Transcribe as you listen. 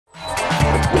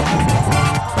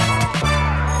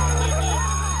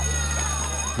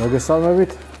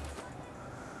მოგესალმებით.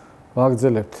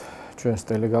 ვაგრძელებთ ჩვენს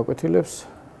ტელეგაკვეთილებს.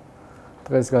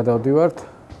 დღეს გადავდივართ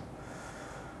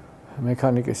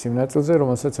მექანიკის იმ ნაწილზე,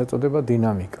 რომელსაც ეწოდება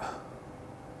დინამიკა.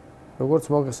 როგორც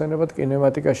მოგეხსენებათ,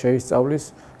 კინემატიკა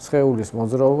შეისწავლის სხეულის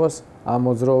მოძრაობას ამ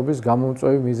მოძრაობის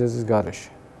გამომწვევი მიზეზის გარეშე.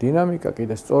 დინამიკა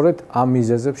კიდე სწორედ ამ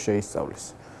მიზეზებს შეისწავლის.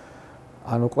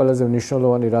 ანუ ყველაზე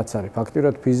მნიშვნელოვანი რაც არის,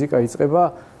 ფაქტიურად ფიზიკა იწყება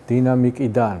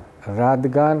დინამიკიდან,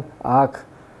 რადგან აქ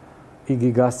იგი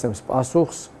გასცემს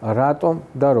პასუხს რატომ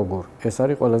და როგორ. ეს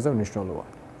არის ყველაზე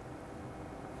მნიშვნელოვანი.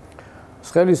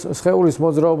 სხეულის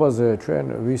მოძრაობაზე ჩვენ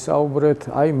ვისაუბრეთ,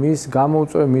 აი მის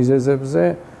გამომწვევ მიზეზებზე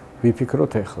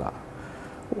ვიფიქროთ ახლა.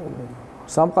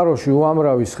 სამყაროში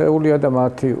უამრავი სხეულია და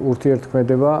მათი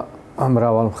ურთიერთქმედება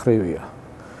მრავალმხრივია.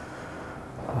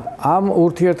 ამ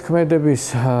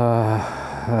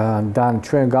ურთიერთქმედებისგან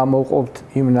ჩვენ გამოვყოფთ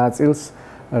იმ ნაწილს,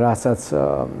 რასაც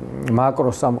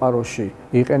მაკრო სამყაროში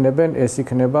იყენებენ, ეს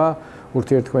იქნება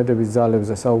ურთიერთქმედების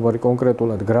ძალებზე საუბარი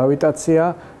კონკრეტულად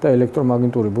გრავიტაცია და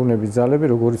ელექტრომაგნიტური ბუნების ძალები,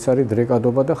 როგორიც არის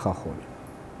დრეკადობა და ხახუნი.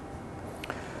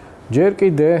 ჯერ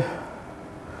კიდე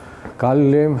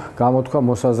გალილეიმ გამოთქვა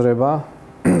მოსაზრება,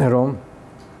 რომ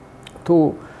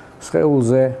თუ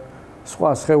სხეულზე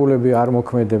სხვა სხეულები არ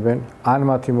მოქმედებენ, ან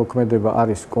მათი მოქმედება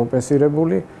არის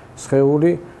კომპენსირებული,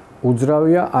 სხეული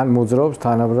უძრავია ან მოძრაობს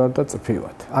თანაბრად და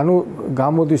წრფივად. ანუ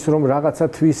გამოდის, რომ რაღაცა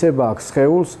თვისება აქვს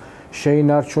სხეულს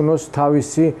შეინარჩუნოს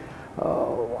თავისი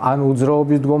ან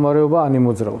უძრაობის მდგომარეობა, ან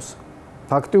იმოძრაოს.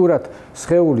 ფაქტიურად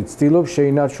სხეული ცდილობს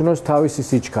შეინარჩუნოს თავისი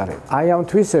სიჩქარე. აი ამ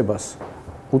თვისებას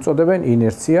უწოდებენ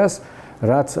ინერციას,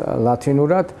 რაც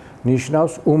ლათინურად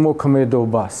ნიშნავს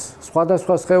უმოქმედობას.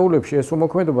 სხვადასხვა სხეულებში ეს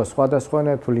უმოქმედობა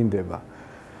სხვადასხვანაირად ვლინდება.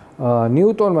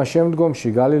 ნიუტონმა შემდგომში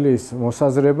გალილეის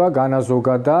მოსაზრება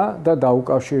განაზოგადა და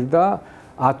დაუკავშირდა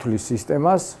ათვლის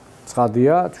სისტემას.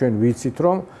 ცხადია, ჩვენ ვიცით,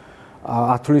 რომ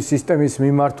ათვლის სისტემის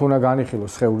მიმართ უნდა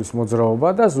განიხილოს სხეულის მოძრაობა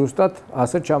და ზუსტად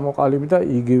ასე ჩამოყალიბდა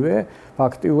იგივე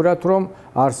ფაქტიურად, რომ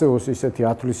არსებობს ისეთი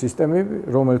ათვლის სისტემები,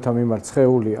 რომელთა მიმართ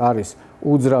სხეული არის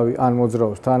უძრავი ან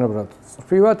მოძრაობს თანაბრად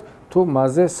წრფივად, თუ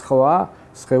მასზე სხვა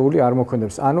სხეული არ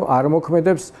მოქმედებს. ანუ არ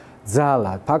მოქმედებს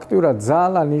ძალა. ფაქტიურად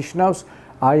ძალა ნიშნავს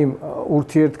აი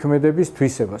ურთიერთქმედების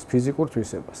თვისებას, ფიზიკურ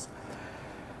თვისებას.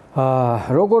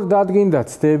 როგორ დადგინდა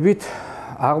ცდებით,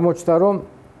 აღმოჩნდა, რომ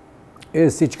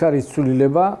ეს სიჩქარის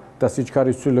ცვლილება და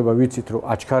სიჩქარის ცვლილება ვიცით, რომ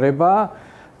აჩქარებაა,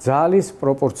 ძალის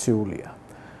პროპორციულია.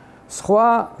 სხვა,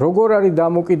 როგორ არის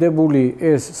დამოკიდებული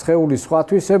ეს სხეულის სხვა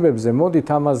თვისებებზე, მოდით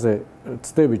ამაზე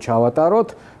ცდები ჩავატაროთ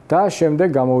და შემდეგ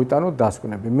გამოვიტანოთ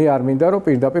დასკვნები. მე არ მინდა, რომ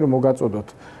პირდაპირ მოგაწოდოთ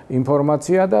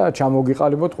ინფორმაცია და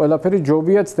ჩამოგიყალიბოთ ყველაფერი,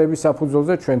 ჯობია ცდების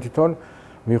საფუძველზე ჩვენ თვითონ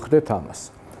მივხვდეთ ამას.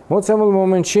 მოცემულ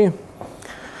მომენტში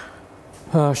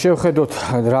შევხედოთ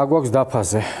რა გვაქვს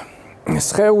დაფაზე.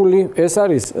 სხეული, ეს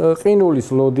არის ყინულის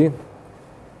ლოდი,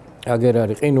 აგერ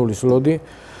არის ყინულის ლოდი,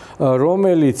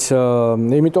 რომელიც,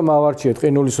 იმიტომ ავარჩიეთ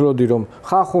ყინულის ლოდი, რომ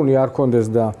ხახუნი არ ქონდეს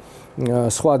და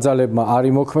სხვა ძალებმა არ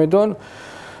იმოქმედონ.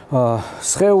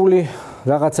 სხეული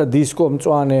რაღაცა დისკო,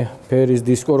 მწვანე ფერის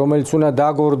დისკო, რომელიც უნდა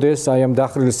დაგორდეს აი ამ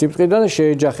დახრილი სიბრტყიდან და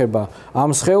შეეჯახება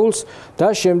ამ სხეულს და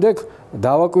შემდეგ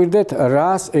დავაკვირდეთ,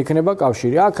 რას ექნება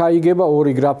კავშირი. აქ აიგება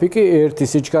ორი გრაფიკი, ერთი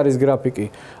სიჩქარის გრაფიკი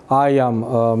აი ამ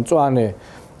მწვანე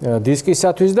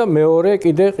დისკისათვის და მეორე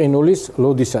კიდე ყინულის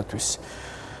ლოდისათვის.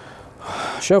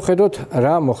 შევხედოთ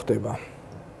რა მოხდება.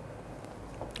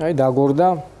 აი დაგორდა,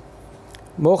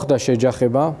 მოხდა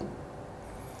შეჯახება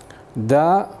და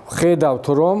ხედავთ,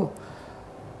 რომ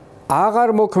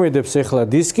აღარ მოქმედებს ახლა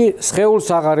დისკი, სხეულს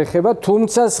აღარ ეხება,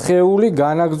 თუმცა სხეული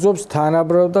განაგრძობს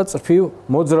თანაბრად და წრფივ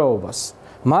მოძრაობას.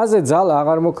 მასზე ძალა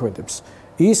აღარ მოქმედებს.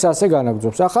 ის ასე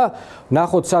განაგრძობს. ახლა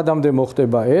ნახოთ სადამდე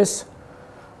მოხდება ეს.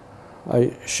 აი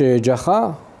შეეჯახა,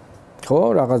 ხო,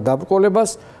 რაღაც დაბრკოლებას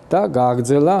და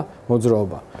გააგრძელა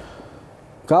მოძრაობა.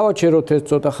 გავაჩეროთ ეს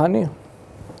ცოტა ხანი,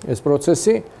 ეს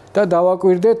პროცესი და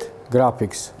დავაკვირდეთ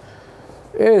გრაფიკს.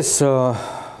 ეს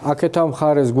აქეთ ამ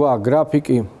მხარეს გვაქვს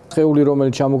გრაფიკი სხეული,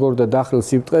 რომელიც ჩამოგორდა დახრილ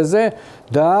სიბრტყეზე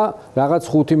და რაღაც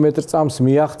 5 მეტრ-წამს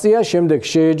მიაღწია, შემდეგ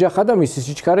შეეჯახა და მისი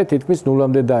სიჩქარე თითქმის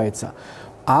ნულამდე დაეცა.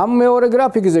 ამ მეორე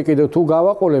გრაფიკზე კიდევ თუ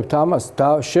გავაყოლებთ ამას და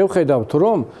შევხედავთ,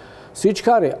 რომ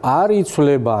სიჩქარე არ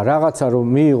იცვლება რაღაცა, რომ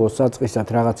მიიღოს საწყისად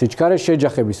რაღაც სიჩქარე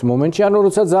შეჯახების მომენტში, ანუ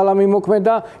როცა ძალა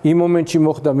მიმოქმედა, იმ მომენტში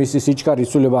მოხდა მისი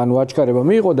სიჩქარის ცვლილება, ანუ აჩქარება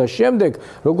მიიღო და შემდეგ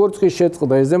როგორც კი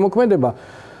შეწყდა ეს ზემოქმედება,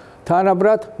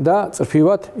 თანაბრად და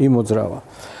წრფივად იმოძრავა.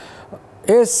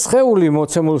 ეს სხეული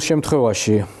მოცემულ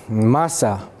შემთხვევაში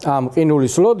მასა ამ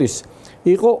ყინულის ლოდის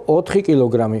იყო 4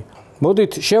 კილოგრამი.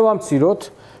 მოდით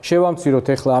შევამციროთ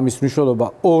ახლა ამის მნიშვნელობა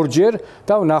ორჯერ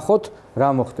და ვნახოთ რა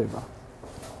მოხდება.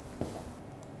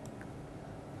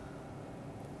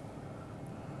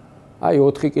 აი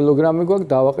 4 კილოგრამი გვაქვს,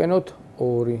 დავაყენოთ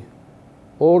 2.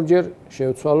 ორჯერ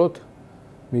შევცვალოთ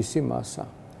მისი მასა.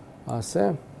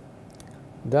 ასე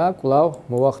და კვლავ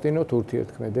მოვახდინოთ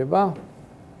ურთიერთქმედება.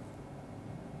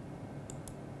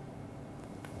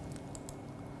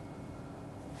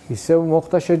 ისევ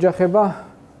მოხდა შეჯახება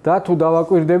და თუ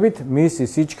დავაკვირდებით, მისი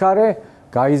სიჩქარე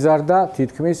გაიზარდა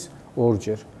თითქმის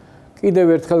 2ჯერ. კიდევ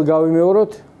ერთხელ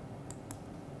გავიმეოროთ.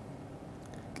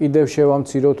 კიდევ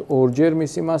შევამციროთ 2ჯერ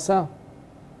მისი მასა.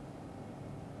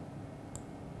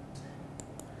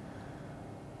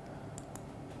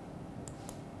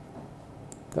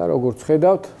 და როგორც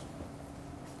ხედავთ,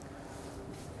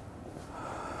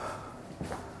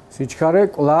 სიჩქარე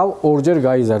კვლავ 2ჯერ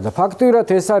გაიზარდა. ფაქტიურად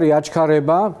ეს არის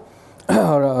აჩქარება.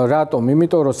 რატომ?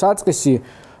 იმიტომ რომ საწყისი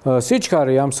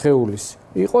სიჩქარე ამ სხეულის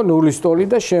იყო 0-ის ტოლი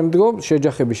და შემდგომ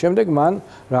შეჯახების შემდეგ მან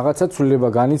რაღაცა ცვლილება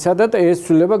განიცადა და ეს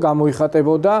ცვლილება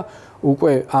გამოიხატებოდა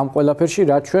უკვე ამ ყველაფერში,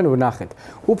 რაც ჩვენ ვნახეთ.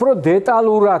 უფრო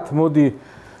დეტალურად მოდი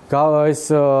ეს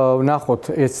ვნახოთ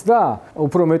ეს და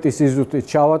უფრო მეტი სიზუსტით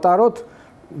ჩავატაროთ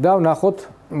და ვნახოთ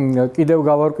კიდევ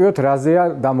გავარკვიოთ რაზეა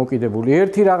დამოკიდებული.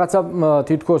 ერთი რაღაცა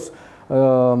თითქოს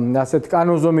ასეთ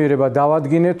კანონზომიერება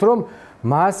დავადგინეთ, რომ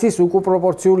მასის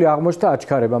უკუპროპორციული აღმოჩნდა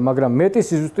აჩქარება, მაგრამ მეტი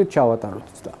სიზუსტით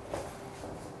ჩავატაროთ და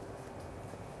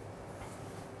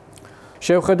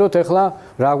შევხედოთ ახლა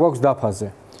რა გვაქვს დაფაზე.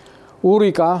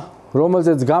 ურიკა,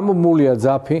 რომელზეც გამომულია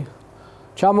ძაფი,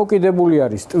 ჩამოკიდებული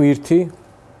არის ტვირთი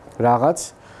რაღაც.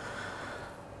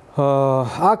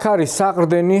 აქ არის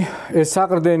საყრდენი, ეს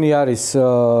საყრდენი არის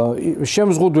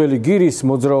შემზღუდველი გირის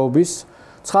მოძრაობის.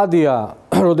 ცხადია,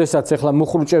 როდესაც ახლა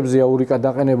მუხრუჭებზეა ურიკა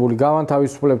დაყენებული,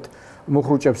 გავანთავისუფლებთ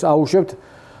მუხრუჭებს აუშვებთ,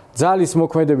 ძალის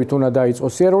მოქმედებით უნდა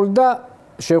დაიწყოს სიარული და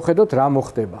შევხედოთ რა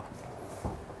მოხდება.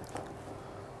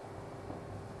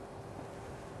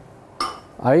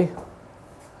 აი,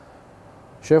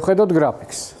 შევხედოთ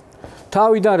გრაფიკს.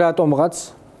 თავიდან რატომღაც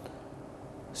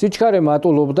სიჩქარე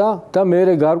მატულობდა და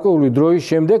მერე გარკვეული დროის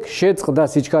შემდეგ შეწყდა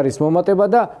სიჩქარის მომატება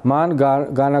და მან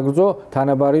განაგრძო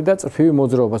თანაბარი და წრფივი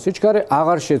მოძრაობა. სიჩქარე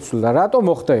აღარ შეცვლდა. რატომ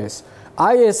მოხდა ეს?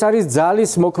 აი ეს არის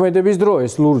ძალის მოქმედების დრო,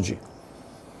 ეს ლურჯი.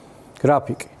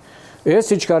 გრაფიკი. ეს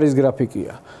სიჩქარის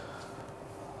გრაფიკია.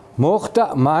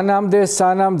 მოხდა მანამდე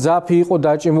სანამ ძაფი იყო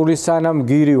დაჭიმული, სანამ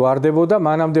გირი ვარდებოდა,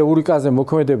 მანამდე ურიკაზე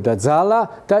მოქმედებდა ძალა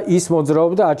და ის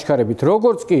მოძრაობდა აჩქარებით.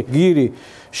 როგორც კი გირი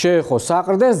შეეხო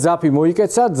საყრდენს, ძაფი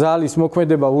მოიკეცა, ძალის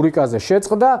მოქმედება ურიკაზე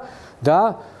შეწყდა და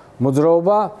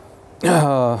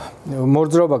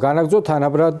მოძრაობა განაგრძო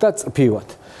თანაბრად და წრფივად.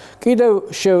 კიდევ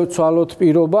შევცვალოთ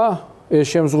პირობა, ეს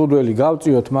შემზღუდველი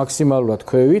გავწიოთ მაქსიმალურად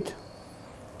ქვევით.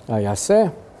 აი ასე.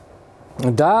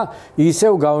 და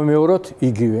ისევ გავიმეოროთ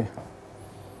იგივე.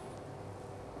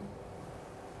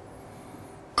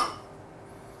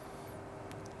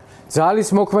 ძალის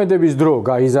მოქმედების დრო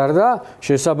გაიზარდა,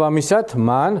 შესაბამისად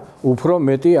მან უფრო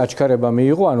მეტი აჩქარება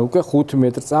მიიღო, ან უკვე 5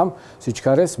 მეტრწამ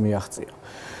სიჩქარეს მიაღწია.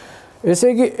 ესე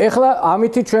იგი, ეხლა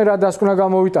ამითი ჩვენ რა დასკვნა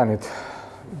გამოვიტანეთ?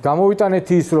 გამოვიტანეთ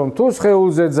ის, რომ თუ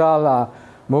სხეულზე ძალა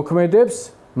მოქმედებს,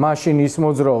 მაშინ ის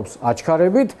მოძრაობს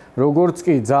აჩქარებით, როგორც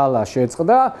კი ძალა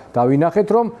შეწყდა, დავინახეთ,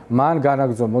 რომ მან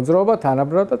განაგრძო მოძრაობა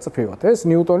თანაბრად და წრფივად. ეს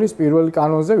ნიუტონის პირველი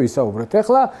კანონზე ვისაუბრეთ.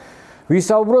 ეხლა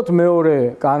ვისაუბროთ მეორე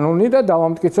კანონი და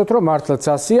დავამტკიცოთ, რომ მართლაც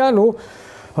ასეა,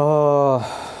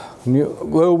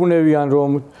 ვეუბნევიან, რომ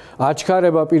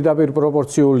აჩქარება პირდაპირ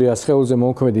პროპორციულია სხეულზე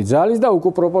მოქმედი ძალის და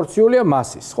უკუპროპორციულია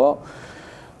მასის, ხო?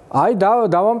 აი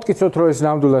დავამტკიცოთ, რომ ეს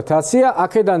ნამდვილად ასეა.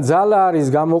 აქედან ძალა არის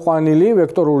გამოყვანილი,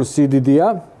 ვექტორული სიდიდეა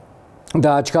და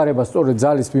აჩქარება სწორედ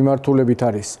ძალის მიმართულებით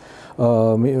არის,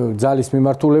 ძალის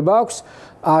მიმართულება აქვს,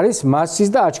 არის მასის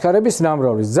და აჩქარების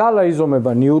ნამრავლის. ძალა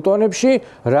იზომება ნიუტონებში,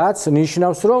 რაც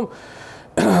ნიშნავს, რომ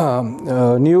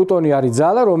ნიუტონი არის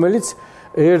ძალა, რომელიც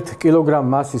 1 კილოგრამ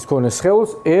მასის მქონე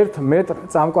სხეულს 1 მეტრ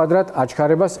წამკვადრატ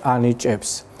აჩქარებას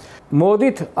ანიჭებს.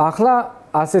 მოდით ახლა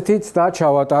ასეთი ცდა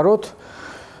ჩავატაროთ.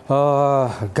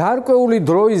 გარკვეული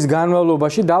დროის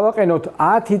განმავლობაში დავაყენოთ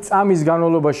 10 წამის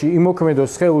განმავლობაში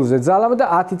იმოქმედოს სხეულზე ძალა და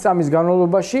 10 წამის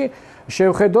განმავლობაში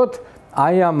შევხედოთ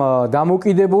აი ამ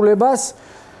დამოკიდებულებას,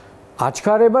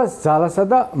 აჩქარებას ძალასა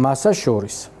და მასას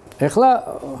შორის. ეხლა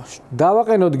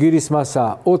დავაყენოთ გირის მასა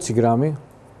 20 გრამი.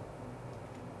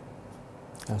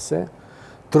 ასე.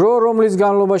 დრო, რომლის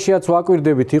განმავლობაშიაც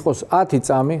ვაკვირდებით, იყოს 10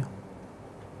 წამი.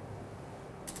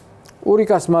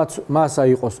 ურიკას მასა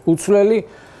იყოს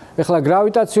უცვლელი. ეხლა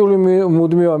გრავიტაციული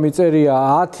მუდმივა მიწერია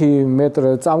 10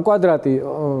 მეტრ წამკვადრატი,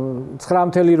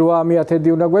 9.8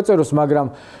 უნდა გვეწეროს, მაგრამ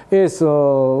ეს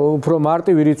უფრო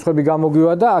მარტივი რიცხვები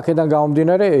გამოგვივა და აქედან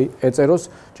გამომდინარე ეწეროს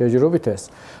ჯერჯერობით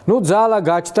ეს. ნუ ძალა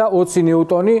გაჩნდა 20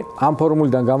 ნიუტონი, ამ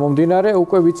ფორმულიდან გამომდინარე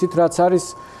უკვე ვიცით რაც არის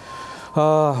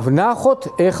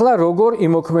ვნახოთ ეხლა როგორ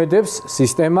იმოქმედებს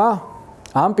სისტემა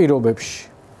ამ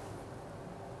პირობებში.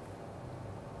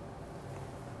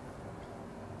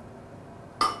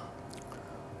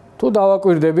 თუ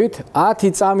დავაკვირდებით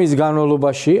 10 წამის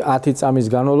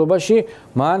განმავლობაში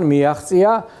მან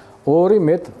მიაღწია 2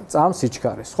 მეტ წამს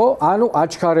სიჩქარეს, ხო? ანუ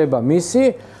აჩქარება მისი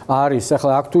არის,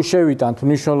 ახლა აქ თუ შევიტანთ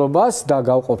მნიშვნელობას და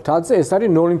გავყოფთ 10-ზე, ეს არის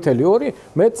 0.2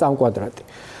 მეტ წამ კვადრატი.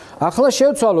 ახლა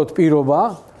შევცვალოთ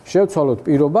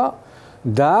პირობა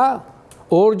და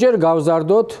ორჯერ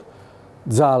გავზარდოთ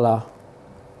ძალა.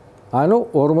 ანუ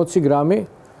 40 გრამი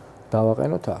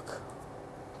დავაყენოთ აქ.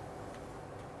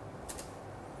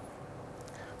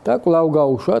 და კვლავ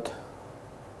გავუშვათ.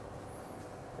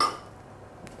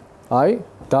 აი,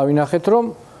 დავინახეთ რომ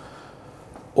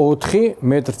 4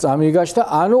 მეტრ წამი გაჩნდა,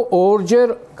 ანუ ორჯერ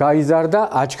გაიზარდა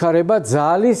აჩქარება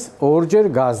ძალის ორჯერ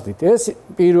გაზდით. ეს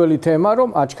პირველი თემა, რომ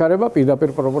აჩქარება პირდაპირ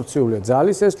პროპორციულია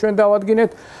ძალის, ეს ჩვენ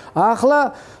დავადგინეთ. ახლა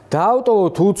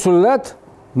დავტოვოთ უცვლელად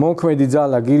მოქმედი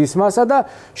ძალა გირის მასა და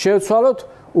შევცვალოთ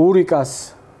ურიკას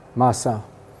მასა.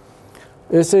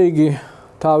 ესე იგი,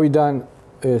 თავიდან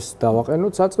ეს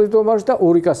დავაყენოთ საწყის დონეში და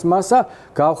ურიკას მასა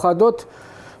გავხადოთ,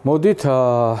 მოდით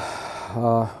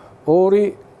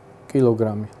 2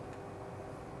 კილოგრამი.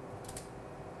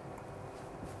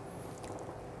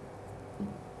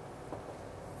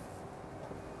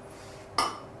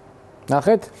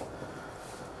 ნახეთ?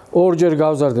 ორჯერ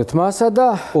გავზარდეთ მასა და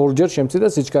ორჯერ შემცირდა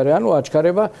სიჩქარე, ანუ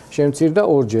აჩქარება შემცირდა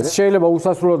ორჯერ. შეიძლება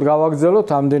უსასრულოდ გავაგრძელოთ,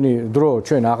 ამდენი დრო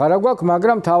ჩვენ აღარ გვაქვს,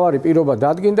 მაგრამ თავარი პირობა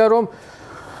დადგინდა, რომ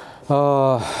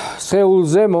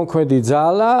სხეულზე მოქმედი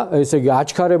ძალა, ესე იგი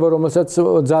აჩქარება, რომელსაც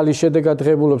ძალის შედეგად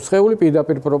ღებულობს სხეული,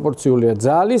 პირდაპირ პროპორციულია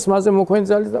ძალის, მასზე მოქმედი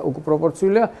ძალის და უკვე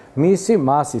პროპორციულია მისი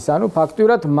მასის. ანუ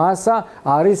ფაქტიურად მასა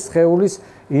არის სხეულის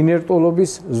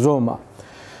ინერტულობის ზომა.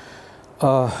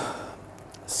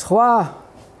 სხვა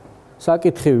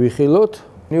საკითხი ვიხილოთ.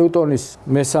 ნიუტონის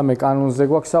მესამე კანონზე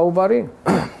გვაქვს საუბარი.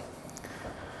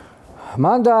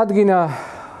 მან დაადგინა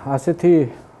ასეთი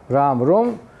რამ, რომ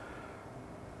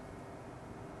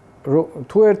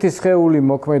თუ ერთი სხეული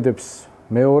მოქმედებს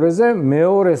მეორეზე,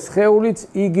 მეორე სხეულიც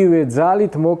იგივე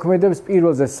ძალით მოქმედებს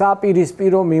პირველზე,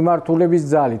 საპირისპირო მიმართულების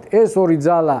ძალით. ეს ორი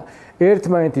ძალა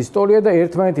ერთმანეთის ტოლია და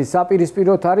ერთმანეთის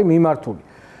საპირისპიროთ არის მიმართული.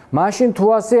 მაშინ თუ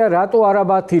ასეა, რატო არ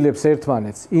აბათილებს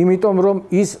ერთმანეთს? იმიტომ რომ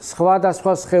ის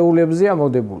სხვადასხვა სხეულებზეა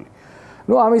მოდებული.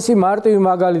 ნუ ამისი მარტივი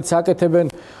მაგალითს აკეთებენ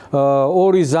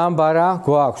ორი ზამბარა,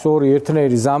 გვაქვს ორი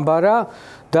ერთნაირი ზამბარა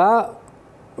და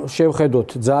შევხედოთ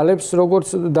ძალებს, როგორც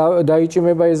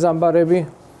დაიჭიმება ეს ზამბარები.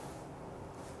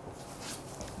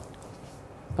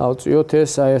 ავწიოთ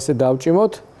ეს, აი ასე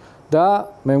დავჭიმოთ და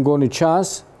მე მგონი ჩანს,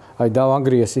 აი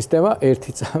დავანგრია სისტემა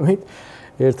ერთი წამით.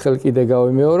 ერთხელ კიდე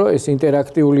გავიმეორო, ეს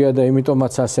ინტერაქტიულია და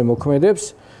იმიტომაც ასე მოქმედებს.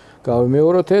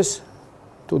 გავიმეოროთ ეს,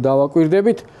 თუ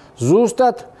დავაკვირდებით,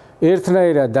 ზუსტად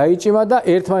ერთნაირად დაიჭიმა და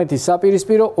ერთმანეთის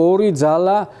საპირისპირო ორი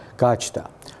ძალა გაჩნდა.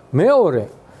 მეორე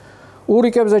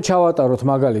ურიკებზე ჩავატაროთ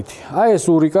მაგალითი. აი ეს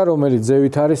ურიკა, რომელიც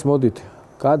ზევით არის, მოდით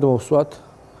გადმოვსვათ,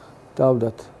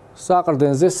 დავდათ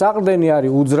საყრდენზე. საყრდენი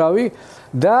არის უძრავი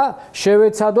და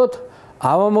შევეცადოთ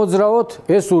ავამოძრავოთ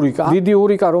ეს ურიკა. დიდი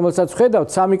ურიკა, რომელსაც ხედავთ,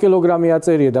 3 კილოგრამი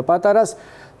აწერია და პატარას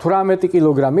 18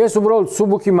 კილოგრამი. ეს უბრალოდ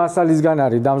სუბუქი მასალისგან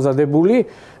არის დამზადებული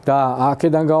და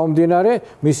აქედან გამომდინარე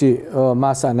მისი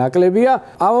მასა ნაკლებია.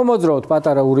 ავამოძრავოთ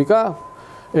პატარა ურიკა,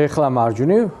 ეხლა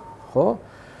მარჯვნივ, ხო?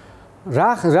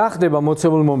 რა ხდება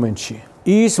მოცემულ მომენტში?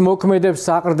 ის მოქმედებს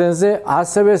საყრდენზე,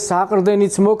 ასევე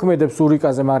საყრდენიც მოქმედებს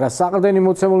ურიკაზე, მაგრამ საყრდენი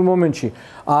მოცემულ მომენტში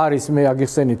არის, მე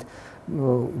აგიხსენით,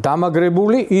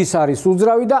 დამაგრებული, ის არის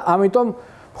უძრავი და ამიტომ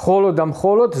მხოლოდ და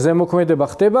მხოლოდ ზემოქმედება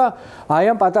ხდება აი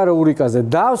ამ პატარა ურიკაზე.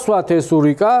 დავსვათ ეს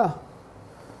ურიკა,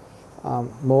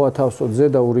 მოვათავსოთ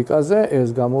ზედა ურიკაზე, ეს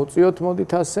გამოვწიოთ,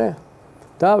 მოდით ასე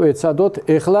და ვეცადოთ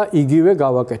ეხლა იგივე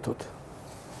გავაკეთოთ.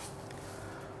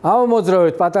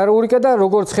 ავამოძრავეთ პატარა ურიკა და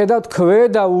როგორც ხედავთ,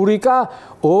 ქვედა ურიკა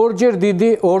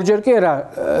ორჯერ კი არა,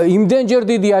 იმდენჯერ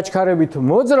დიდი აჩქარებით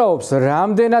მოძრაობს,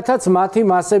 რამდენადაც მათი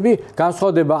მასები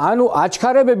განსხვავდება. ანუ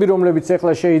აჩქარებები, რომლებიც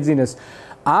ეხლა შეიძინეს,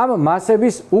 ამ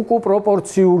მასების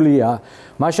უკუპროპორციულია.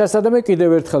 მაშასადამე მე კიდევ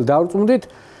ერთხელ დავწმუნდით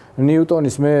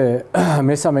ნიუტონის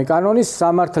მესამე კანონის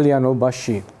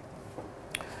სამართლიანობაში.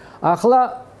 ახლა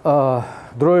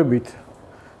დროებით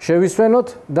შევისვენოთ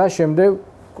და შემდეგ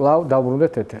კვლავ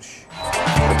დავბრუნდეთ ეთერში.